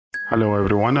Hello,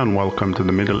 everyone, and welcome to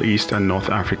the Middle East and North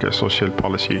Africa Social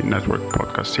Policy Network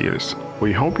podcast series.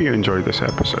 We hope you enjoyed this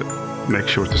episode. Make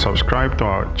sure to subscribe to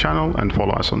our channel and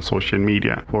follow us on social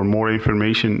media. For more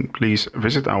information, please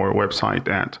visit our website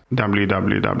at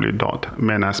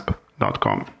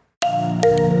www.menasp.com.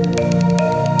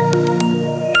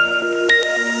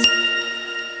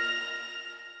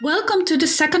 Welcome to the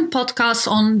second podcast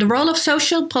on the role of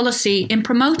social policy in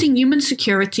promoting human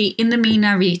security in the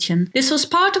MENA region. This was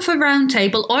part of a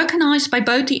roundtable organized by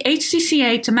both the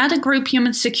HCCA Thematic Group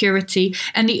Human Security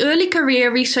and the Early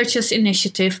Career Researchers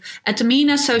Initiative at the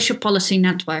MENA Social Policy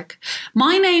Network.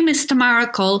 My name is Tamara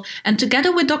Cole, and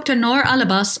together with Dr. Noor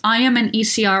Al-Abbas, I am an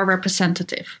ECR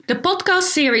representative. The podcast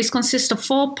series consists of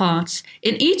 4 parts.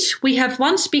 In each, we have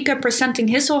one speaker presenting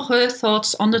his or her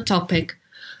thoughts on the topic.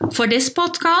 For this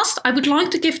podcast, I would like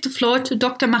to give the floor to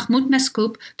Dr. Mahmoud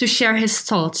Mescoub to share his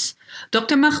thoughts.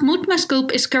 Dr. Mahmoud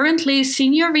Mescoub is currently a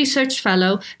Senior Research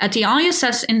Fellow at the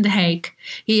ISS in The Hague.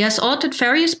 He has authored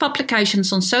various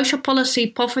publications on social policy,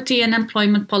 poverty and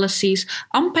employment policies,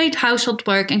 unpaid household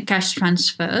work and cash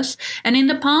transfers, and in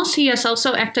the past he has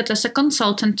also acted as a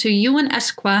consultant to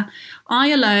UN-ESQA,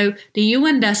 ILO, the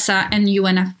UNDESA and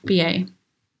UNFPA.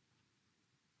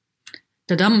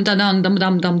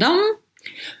 Da-dum-da-dum-dum-dum-dum-dum.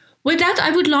 With that,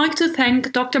 I would like to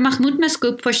thank Dr. Mahmoud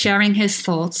Mescoub for sharing his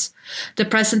thoughts. The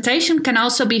presentation can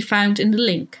also be found in the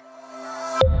link.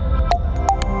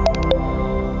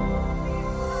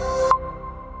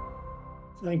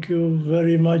 Thank you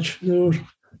very much, Noor.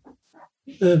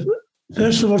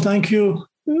 First of all, thank you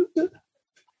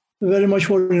very much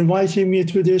for inviting me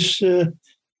to this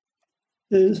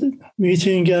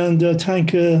meeting, and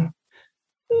thank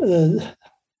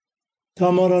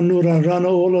Tamara, Noor, and Rana,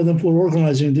 all of them, for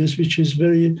organizing this, which is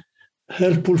very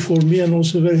helpful for me and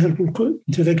also very helpful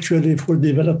intellectually for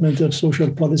development of social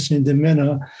policy in the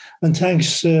MENA. And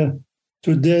thanks to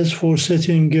Des for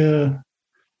setting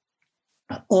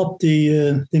up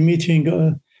the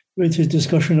meeting with the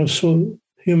discussion of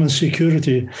human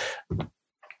security.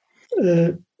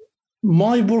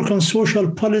 My work on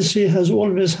social policy has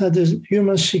always had a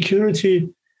human security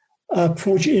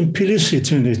approach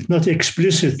implicit in it, not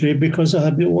explicitly, because I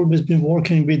have always been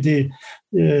working with the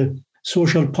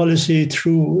social policy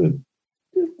through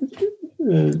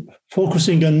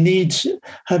focusing on needs,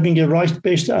 having a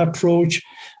right-based approach,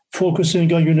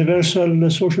 focusing on universal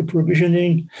social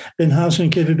provisioning, enhancing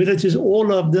capabilities.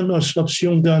 All of them are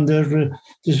subsumed under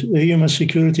this human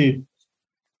security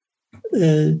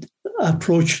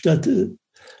approach that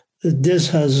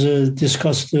Des has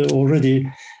discussed already.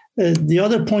 The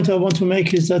other point I want to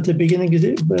make is that at the beginning,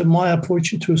 my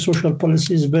approach to social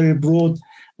policy is very broad,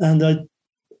 and I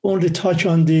only touch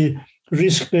on the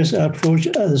risk-based approach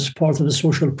as part of the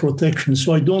social protection.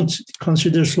 So I don't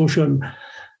consider social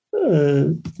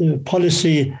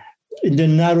policy in the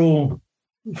narrow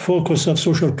focus of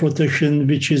social protection,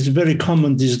 which is very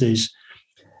common these days.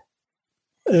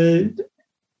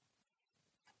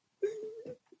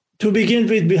 To begin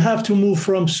with, we have to move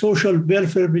from social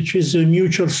welfare, which is a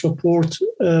mutual support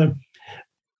and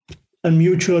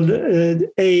mutual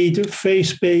aid,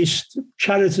 faith-based,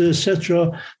 charity,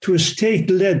 etc., to a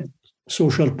state-led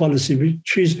social policy,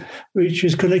 which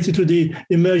is connected to the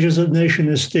emergence of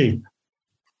nation state.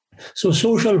 So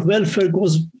social welfare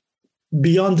goes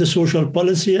beyond the social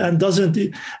policy and does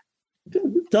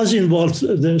involve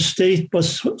the state, but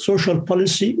social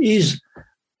policy is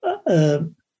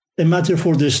a matter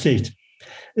for the state.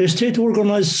 A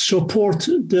state-organized support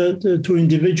to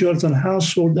individuals and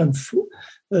households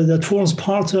that forms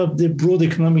part of the broad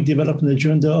economic development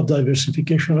agenda of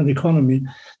diversification of an economy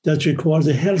that requires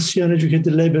a healthy and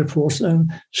educated labor force and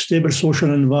stable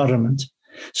social environment.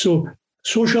 So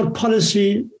social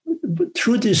policy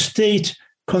through the state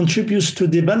contributes to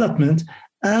development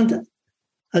and,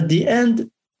 at the end,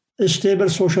 a stable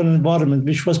social environment,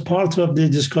 which was part of the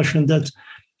discussion that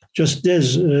just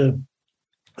Des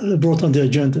brought on the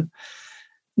agenda.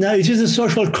 Now, it is a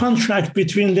social contract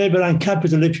between labor and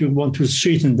capital, if you want to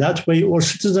see it in that way, or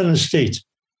citizen and state.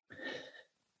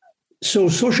 So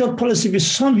social policy with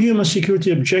some human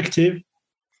security objective,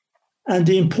 and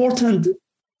the importance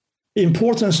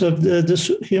of this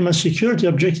human security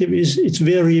objective is its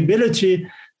variability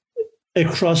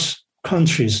across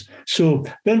countries. So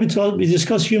when we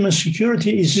discuss human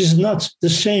security, it is not the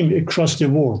same across the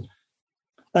world.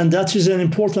 And that is an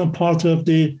important part of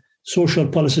the social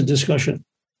policy discussion.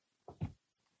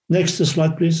 Next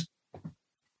slide, please.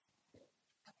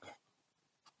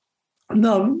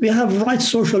 Now, we have right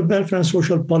social welfare and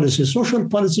social policy. Social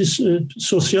policy is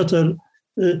societal,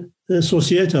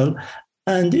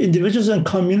 And individuals and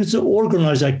communities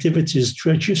organize activities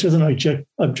to achieve certain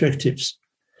objectives.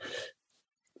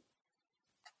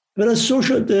 Whereas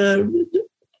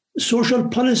social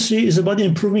policy is about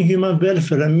improving human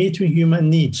welfare and meeting human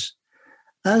needs,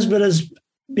 as well as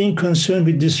being concerned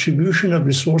with distribution of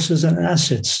resources and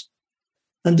assets.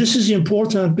 And this is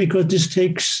important because this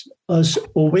takes us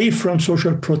away from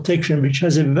social protection, which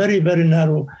has a very, very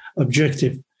narrow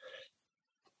objective.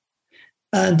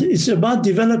 And it's about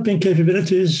developing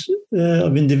capabilities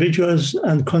of individuals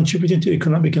and contributing to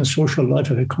economic and social life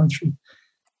of a country.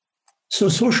 So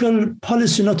social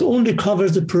policy not only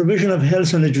covers the provision of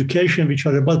health and education, which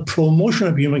are about promotion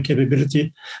of human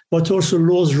capability, but also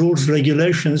laws, rules,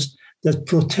 regulations that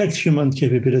protect human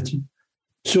capability.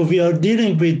 So we are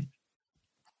dealing with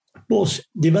both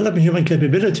developing human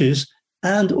capabilities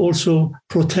and also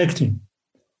protecting.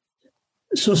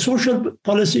 So social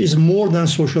policy is more than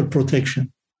social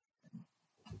protection.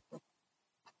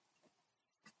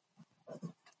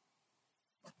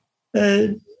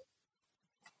 If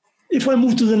I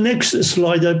move to the next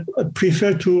slide, I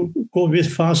prefer to go a bit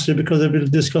faster because I will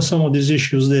discuss some of these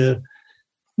issues there.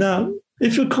 Now,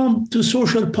 if you come to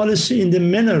social policy in the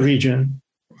MENA region,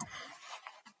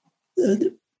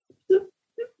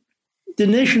 the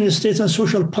nation state and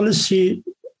social policy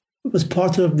was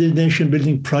part of the nation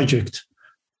building project.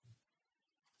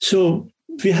 So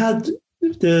we had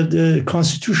the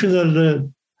constitutional,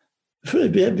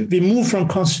 we moved from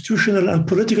constitutional and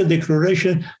political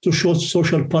declaration to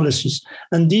social policies.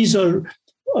 And these are,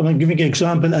 I'm giving an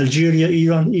example, Algeria,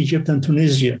 Iran, Egypt, and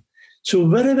Tunisia. So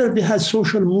wherever we had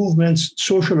social movements,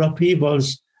 social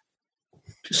upheavals,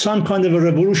 some kind of a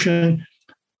revolution,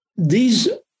 these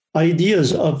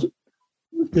ideas of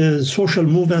the social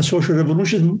movement, social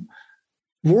revolution,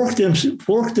 work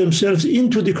themselves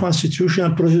into the constitution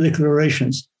and political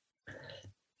declarations.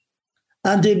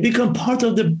 And they become part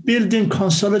of the building,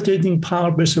 consolidating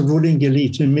power base of ruling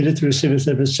elite in military, civil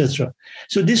service, etc.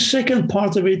 So this second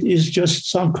part of it is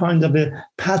just some kind of a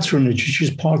patronage, which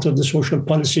is part of the social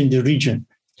policy in the region.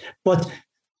 But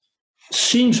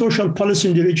seeing social policy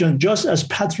in the region just as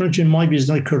patronage in my view is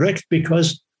not correct,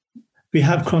 because we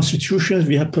have constitutions,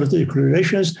 we have political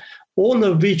declarations, all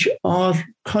of which are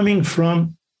coming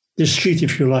from the street,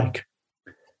 if you like.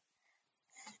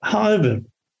 However,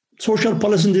 social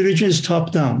policy in the region is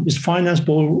top-down. It's financed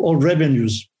by all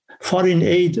revenues, foreign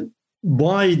aid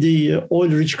by the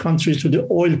oil-rich countries to the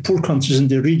oil-poor countries in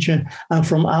the region and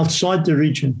from outside the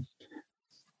region.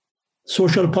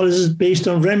 Social policy is based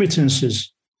on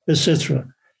remittances, etc.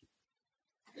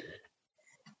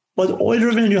 But oil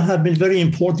revenue have been very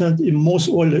important in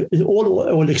all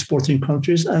oil exporting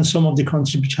countries and some of the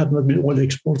countries which have not been oil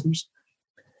exporters.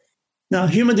 Now,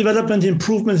 human development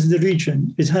improvements in the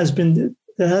region,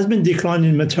 there has been decline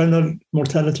in maternal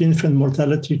mortality, infant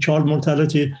mortality, child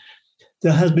mortality.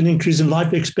 There has been increase in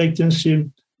life expectancy,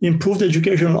 improved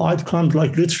educational outcomes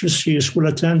like literacy, school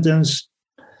attendance,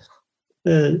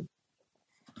 gender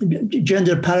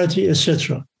parity,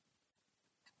 etc.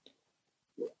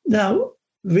 Now,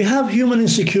 we have human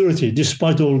insecurity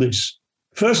despite all this.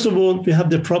 First of all, we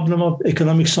have the problem of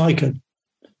economic cycle.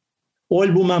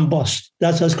 Oil boom and bust.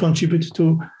 That has contributed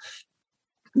to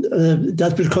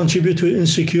that will contribute to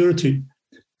insecurity.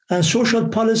 And social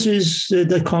policies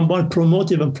that combine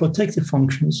promotive and protective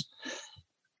functions.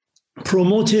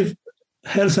 Promotive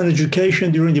health and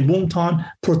education during the boom time,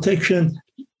 protection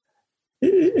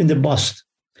in the bust.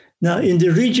 Now, in the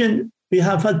region, we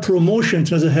have had promotion in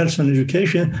terms of health and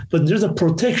education, but in terms of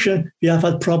protection, we have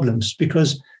had problems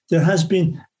because there has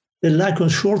been a lack or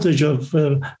shortage of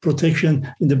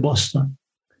protection in the bust time.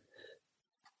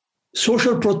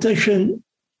 Social protection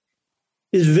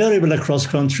is variable across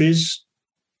countries.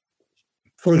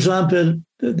 For example,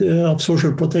 of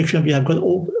social protection, we have got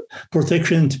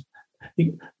protection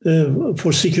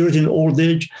for security in old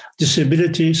age,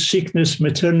 disability, sickness,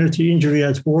 maternity, injury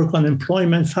at work,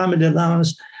 unemployment, family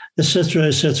allowance, etc.,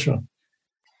 etc.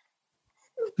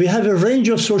 We have a range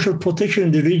of social protection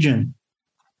in the region,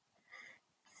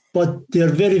 but they are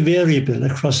very variable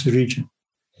across the region.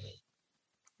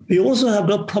 We also have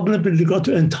got problems with regard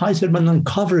to entitlement and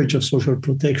coverage of social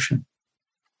protection.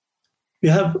 We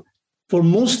have, for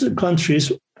most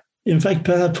countries, in fact,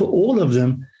 perhaps for all of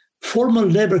them, formal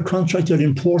labor contracts are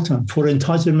important for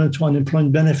entitlement to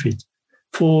unemployment benefit,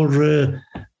 for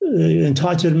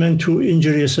entitlement to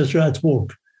injury, etc. at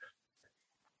work.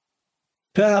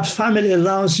 Perhaps family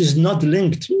allowance is not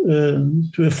linked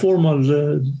to a formal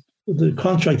the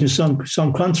contract in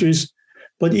some countries,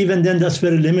 but even then that's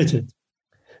very limited.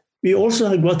 We also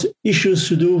have got issues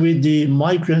to do with the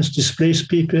migrants, displaced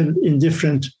people in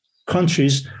different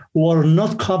countries who are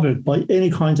not covered by any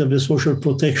kind of a social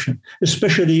protection,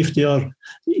 especially if they are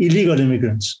illegal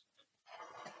immigrants.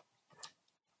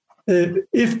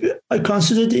 If I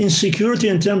consider the insecurity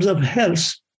in terms of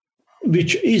health,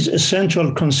 which is a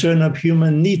central concern of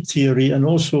human need theory and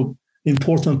also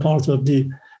important part of the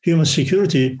human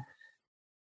security,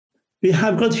 we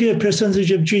have got here a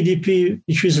percentage of GDP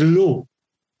which is low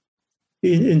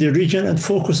in the region and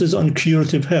focuses on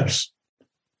curative health.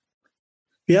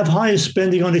 We have high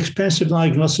spending on expensive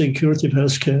diagnostic curative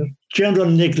healthcare, general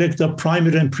neglect of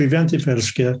primary and preventive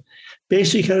healthcare,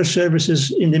 basic health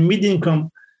services in the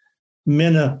mid-income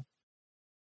MENA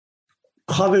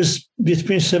covers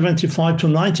between 75 to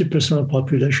 90% of the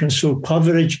population, so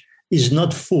coverage is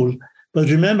not full. But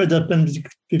remember that when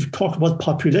we talk about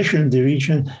population in the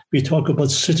region, we talk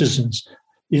about citizens.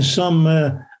 In some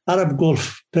Arab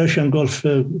Gulf, Persian Gulf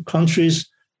countries,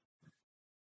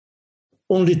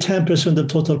 only 10% of the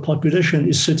total population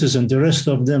is citizen. The rest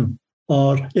of them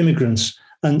are immigrants.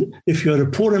 And if you are a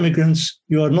poor immigrant,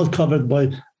 you are not covered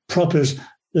by proper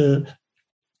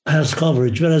health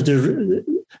coverage, whereas the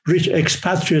rich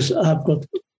expatriates have got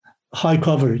high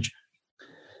coverage.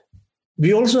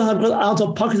 We also have got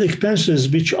out-of-pocket expenses,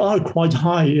 which are quite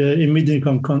high in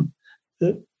mid-income.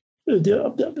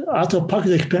 The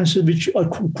out-of-pocket expenses, which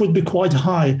could be quite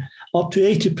high, up to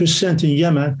 80% in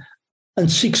Yemen and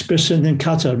 6% in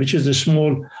Qatar, which is a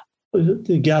small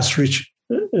gas-rich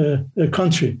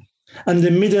country. And in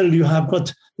the middle, you have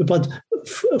got about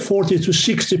 40 to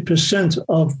 60%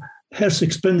 of health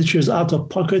expenditures out of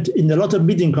pocket in a lot of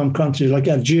mid-income countries like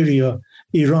Algeria,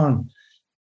 Iran,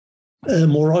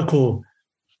 Morocco,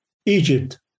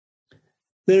 Egypt.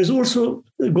 There's also,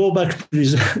 go back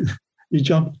please, you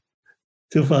jumped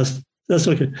too fast. That's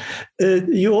okay.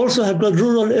 You also have got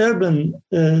rural-urban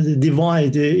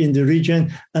divide in the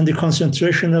region and the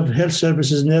concentration of health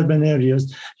services in urban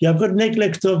areas. You have got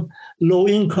neglect of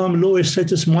low-income,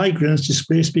 low-status migrants,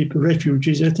 displaced people,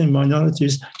 refugees, ethnic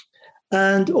minorities.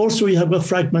 And also you have got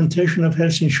fragmentation of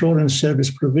health insurance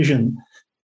service provision.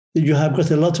 You have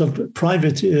got a lot of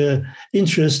private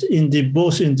interest in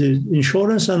both in the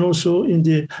insurance and also in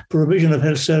the provision of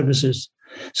health services.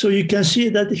 So you can see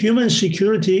that human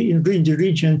security in the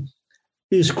region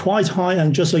is quite high.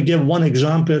 And just I gave one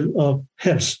example of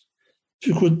health. If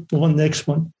you could go on next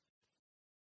one.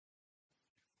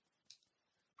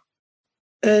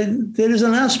 There is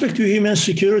an aspect to human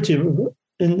security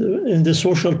in the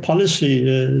social policy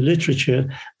literature,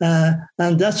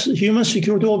 and that's human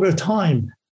security over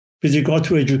time with regard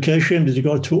to education, with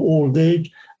regard to old age,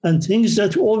 and things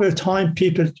that over time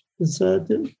people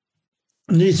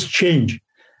needs change,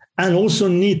 and also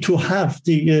need to have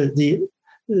to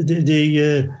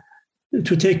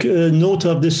take note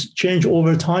of this change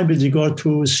over time with regard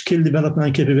to skill development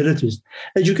and capabilities.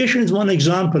 Education is one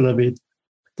example of it,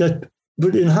 that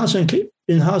would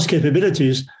enhance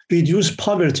capabilities, reduce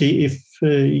poverty if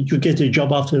you get a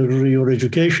job after your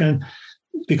education,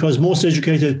 because most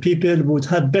educated people would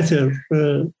have better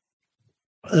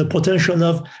potential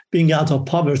of being out of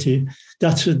poverty.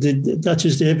 That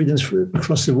is the evidence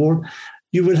across the world.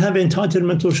 You will have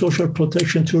entitlement to social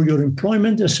protection through your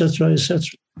employment, etc., etc.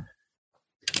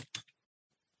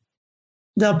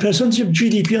 Now, percentage of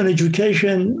GDP on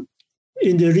education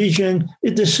in the region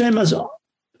is the same as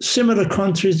similar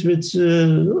countries with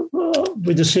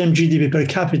the same GDP per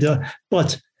capita,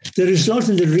 but the result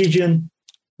in the region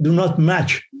do not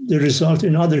match the result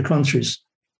in other countries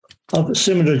of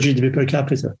similar GDP per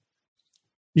capita.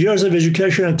 Years of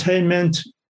education attainment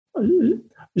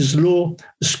is low,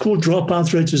 school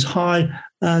dropout rate is high,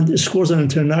 and scores on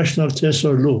international tests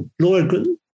are low, lower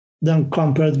than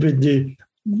compared with the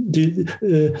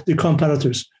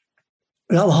comparators.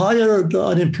 We have higher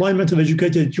unemployment of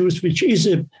educated youth, which is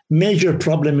a major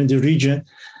problem in the region.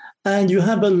 And you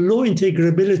have a low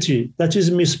integrability, that is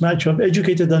a mismatch of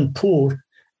educated and poor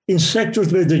in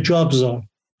sectors where the jobs are.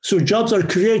 So jobs are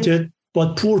created,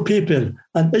 but poor people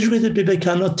and educated people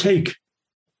cannot take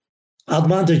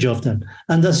advantage of them.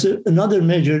 And that's another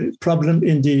major problem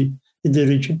in the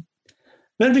region.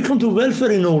 When we come to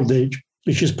welfare in old age,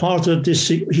 which is part of this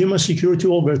human security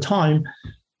over time,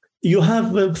 you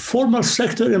have formal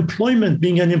sector employment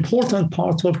being an important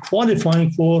part of qualifying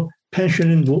for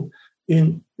pension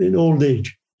in old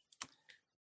age.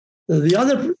 The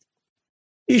other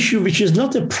issue, which is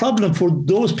not a problem for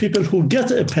those people who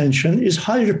get a pension, is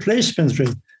high replacement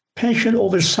rate. Pension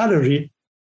over salary,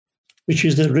 which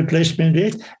is the replacement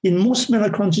rate, in most MENA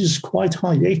countries is quite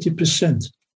high, 80%.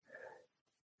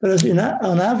 Whereas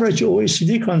on average,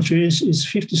 OECD countries is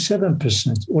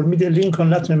 57%, or middle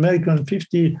income Latin American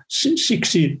 50,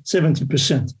 60,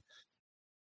 70%.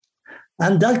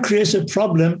 And that creates a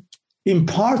problem in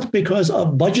part because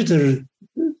of budgetary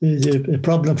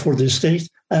problem for the state,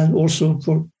 and also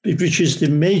for which is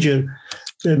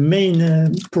the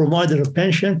main provider of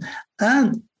pension,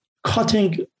 and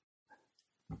cutting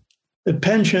the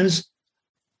pensions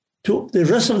to the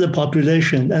rest of the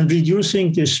population and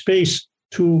reducing the space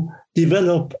to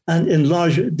develop and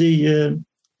enlarge the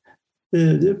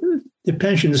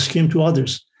pension scheme to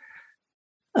others.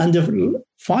 And the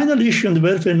final issue on the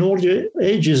welfare in old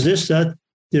age is this, that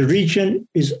the region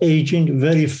is aging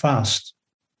very fast.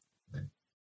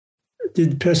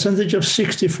 The percentage of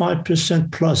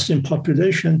 65% plus in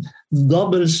population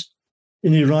doubles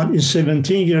in Iran in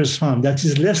 17 years' time. That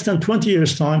is less than 20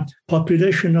 years' time,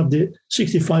 population of the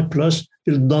 65 plus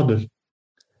will double.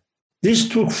 This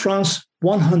took France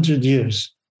 100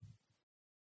 years.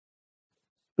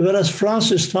 Whereas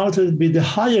France started with a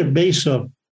higher base of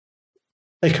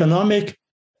economic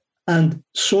and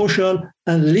social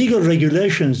and legal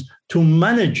regulations to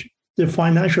manage the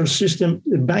financial system,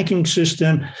 the banking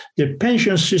system, the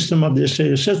pension system of the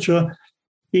state, etc.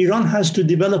 Iran has to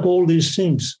develop all these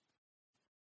things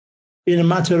in a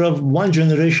matter of one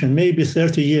generation, maybe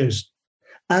 30 years.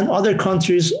 And other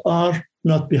countries are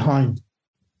not behind.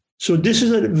 So this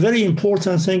is a very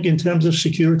important thing in terms of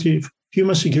security,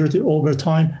 human security over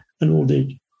time and old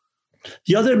age.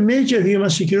 The other major human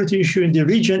security issue in the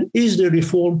region is the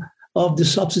reform of the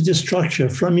subsidy structure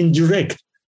from indirect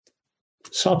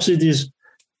subsidies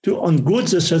on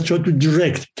goods, etc., to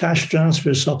direct cash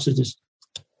transfer subsidies.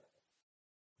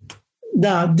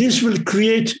 Now, this will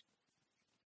create,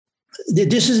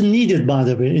 this is needed, by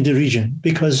the way, in the region,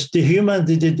 because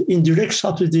the indirect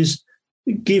subsidies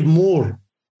give more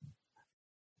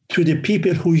to the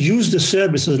people who use the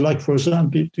services, like, for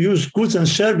example, to use goods and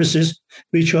services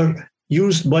which are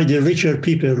used by the richer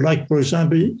people, like, for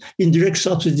example, indirect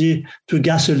subsidy to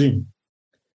gasoline.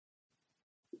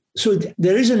 So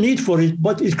there is a need for it,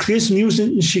 but it creates new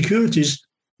insecurities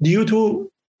due to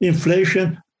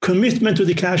inflation, commitment to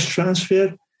the cash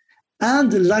transfer,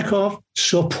 and the lack of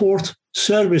support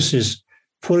services.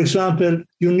 For example,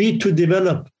 you need to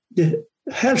develop the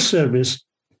health service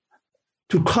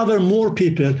to cover more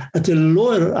people at a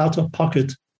lower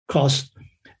out-of-pocket cost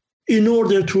in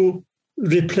order to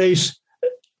replace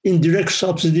indirect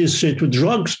subsidies, say, to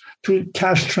drugs, to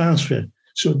cash transfer.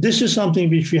 So this is something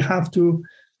which we have to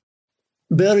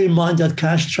bear in mind, that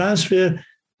cash transfer,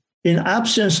 in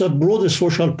absence of broader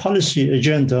social policy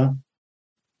agenda,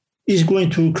 is going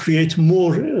to create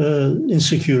more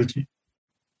insecurity.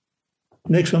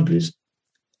 Next one, please.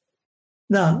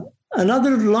 Now,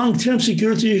 another long-term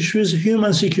security issue is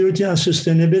human security and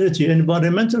sustainability.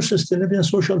 Environmental sustainability and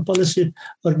social policy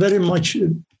are very much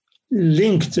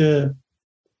linked.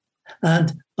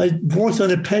 And I worked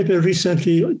on a paper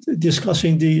recently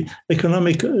discussing the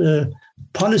economic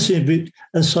policy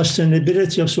and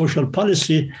sustainability of social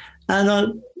policy.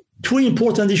 And two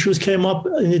important issues came up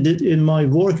in my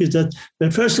work, is that,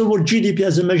 first of all, GDP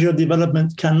as a measure of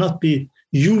development cannot be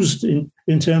used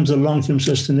in terms of long-term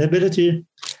sustainability.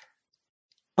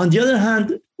 On the other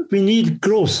hand, we need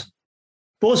growth,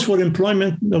 both for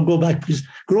employment, no, go back, please,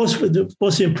 growth for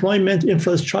both employment,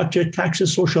 infrastructure,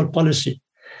 taxes, social policy.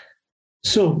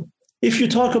 So if you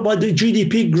talk about the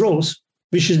GDP growth,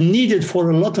 which is needed for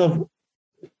a lot of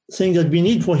things that we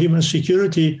need for human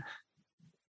security,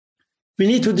 we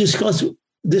need to discuss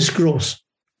this growth.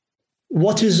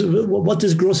 What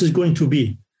this growth is going to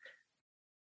be.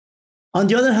 On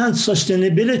the other hand,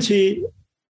 sustainability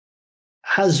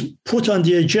has put on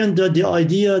the agenda the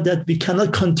idea that we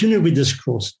cannot continue with this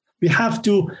growth. We have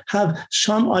to have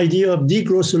some idea of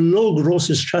degrowth, a low growth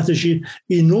strategy,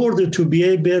 in order to be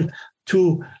able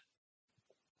to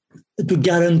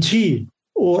guarantee,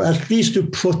 or at least to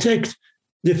protect,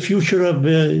 the future of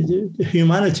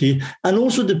humanity, and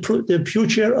also the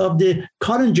future of the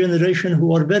current generation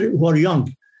who are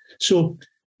young. So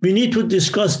we need to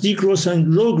discuss degrowth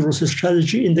and low growth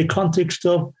strategy in the context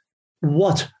of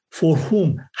what, for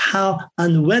whom, how,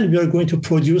 and when we are going to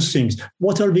produce things.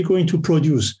 What are we going to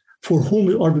produce? For whom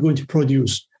are we going to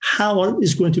produce? How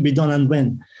is going to be done, and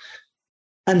when?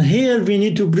 And here we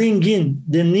need to bring in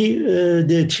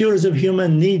the theories of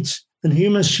human needs and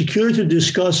human security to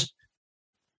discuss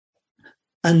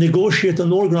and negotiate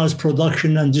and organize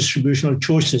production and distribution of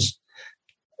choices.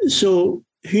 So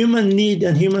human need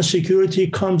and human security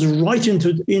comes right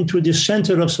into the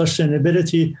center of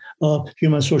sustainability of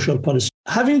human social policy.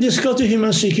 Having discussed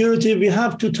human security, we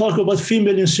have to talk about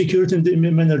female insecurity in the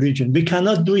MENA region. We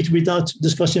cannot do it without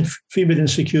discussing female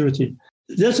insecurity.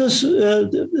 Let us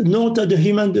note that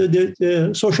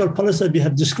the social policy that we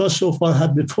have discussed so far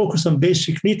have been focused on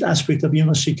basic need aspect of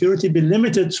human security, with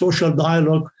limited social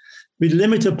dialogue, with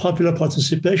limited popular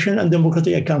participation and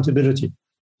democratic accountability.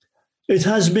 It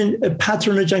has been a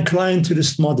patronage and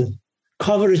clientelist model,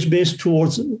 coverage based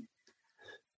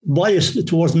biased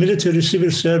towards military,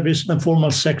 civil service, and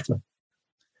formal sector.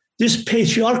 This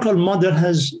patriarchal model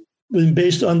has been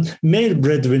based on male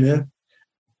breadwinner,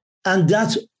 and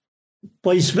that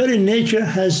by its very nature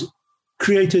has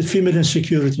created female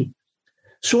insecurity.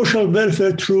 Social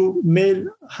welfare through male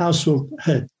household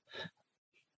head.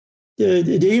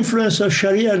 The influence of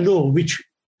Sharia law, which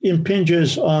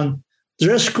impinges on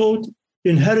dress code,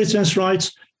 inheritance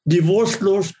rights, divorce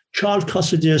laws, child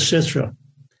custody, etc.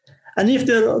 And if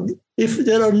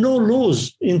there are no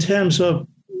laws in terms of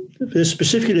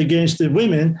specifically against the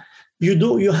women,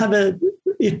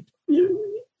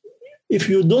 if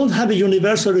you don't have a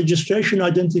universal registration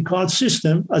identity card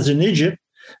system, as in Egypt,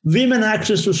 women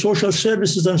access to social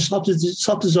services and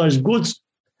subsidized goods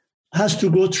has to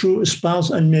go through spouse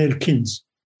and male kins.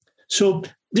 So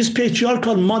this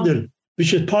patriarchal model,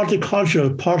 which is partly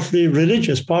cultural, partly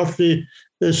religious, partly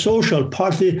social,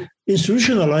 partly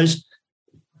institutionalized,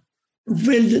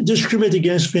 will discriminate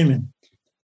against women.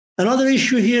 Another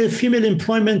issue here, female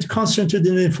employment concentrated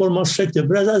in the informal sector.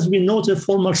 But as we know, the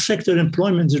formal sector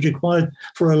employment is required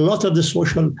for a lot of the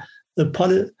social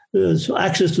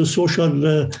access to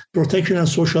social protection and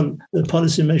social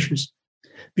policy measures.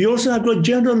 We also have got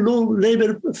general low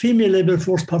female labor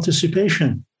force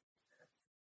participation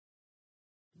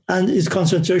and its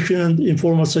concentration in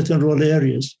informal sector and rural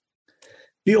areas.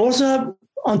 We also have,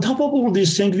 on top of all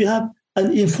these things, we have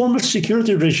an informal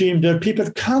security regime where people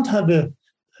can't have the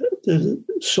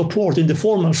support in the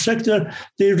formal sector.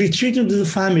 They retreat into the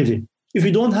family. If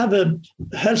you don't have a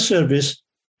health service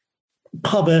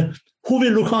cover, who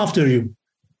will look after you?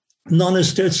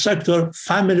 Non-state sector,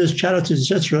 families,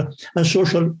 charities, etc., and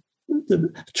social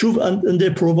and they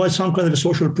provide some kind of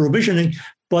social provisioning.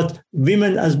 But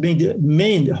women, as being the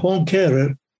main home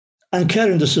carer and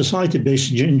caring the society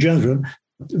based in general,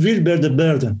 will bear the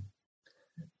burden.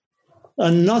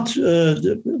 And not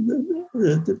the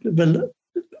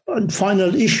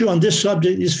final issue on this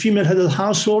subject is female-headed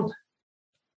households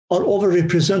are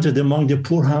overrepresented among the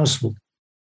poor household.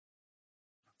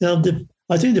 Now,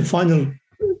 I think the final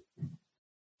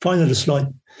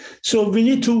slide. So we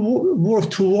need to work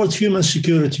towards human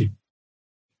security.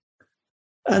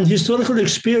 And historical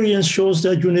experience shows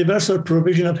that universal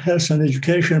provision of health and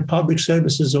education, public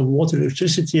services of water,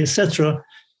 electricity, etc.,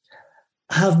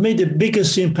 have made the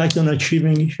biggest impact on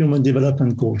achieving human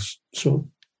development goals. So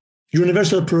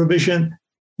universal provision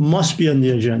must be on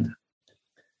the agenda.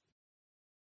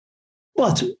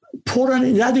 But poor and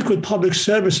inadequate public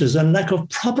services and lack of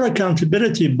proper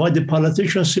accountability by the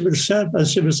politicians, civil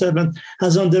servant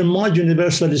has undermined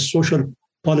universalist social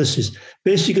policies.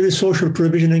 Basically, social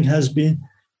provisioning has been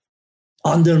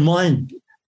undermined,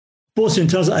 both in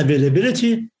terms of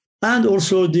availability and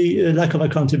also the lack of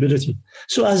accountability.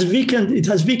 So it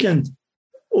has weakened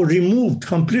or removed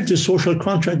completely social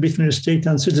contract between the state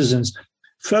and citizens,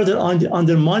 further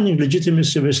undermining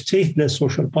legitimacy of a state-led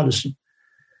social policy.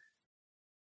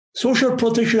 Social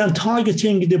protection and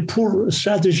targeting the poor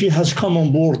strategy has come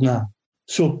on board now.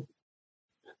 So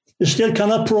the state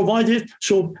cannot provide it,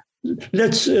 so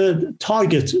let's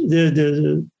target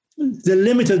the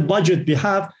limited budget we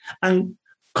have and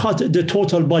cut the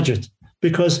total budget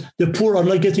because the poor are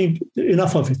not getting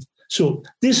enough of it. So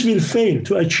this will fail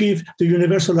to achieve the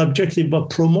universal objective of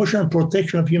promotion and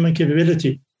protection of human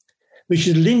capability, which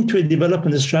is linked to a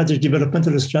developmental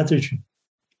strategy.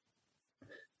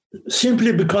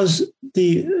 Simply because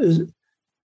the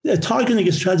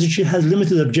targeting strategy has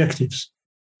limited objectives.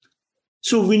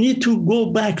 So we need to go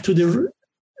back to the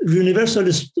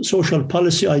universalist social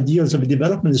policy ideals of a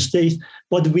development state,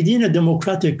 but within a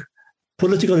democratic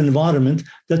political environment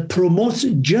that promotes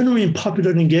genuine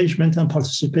popular engagement and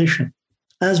participation,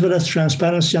 as well as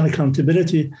transparency and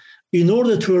accountability, in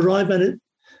order to arrive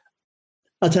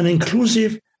at an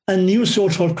inclusive and new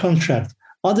social contract.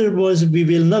 Otherwise, we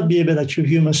will not be able to achieve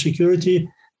human security,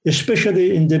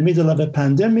 especially in the middle of a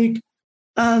pandemic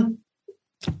and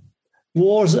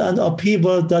wars and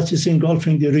upheaval that is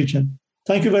engulfing the region.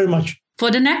 Thank you very much.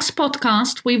 For the next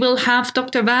podcast, we will have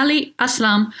Dr. Wali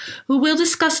Aslam, who will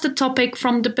discuss the topic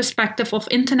from the perspective of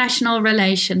international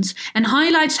relations and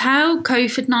highlights how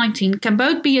COVID-19 can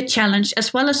both be a challenge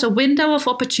as well as a window of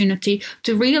opportunity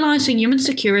to realizing human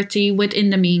security within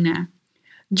the MENA.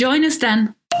 Join us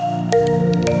then.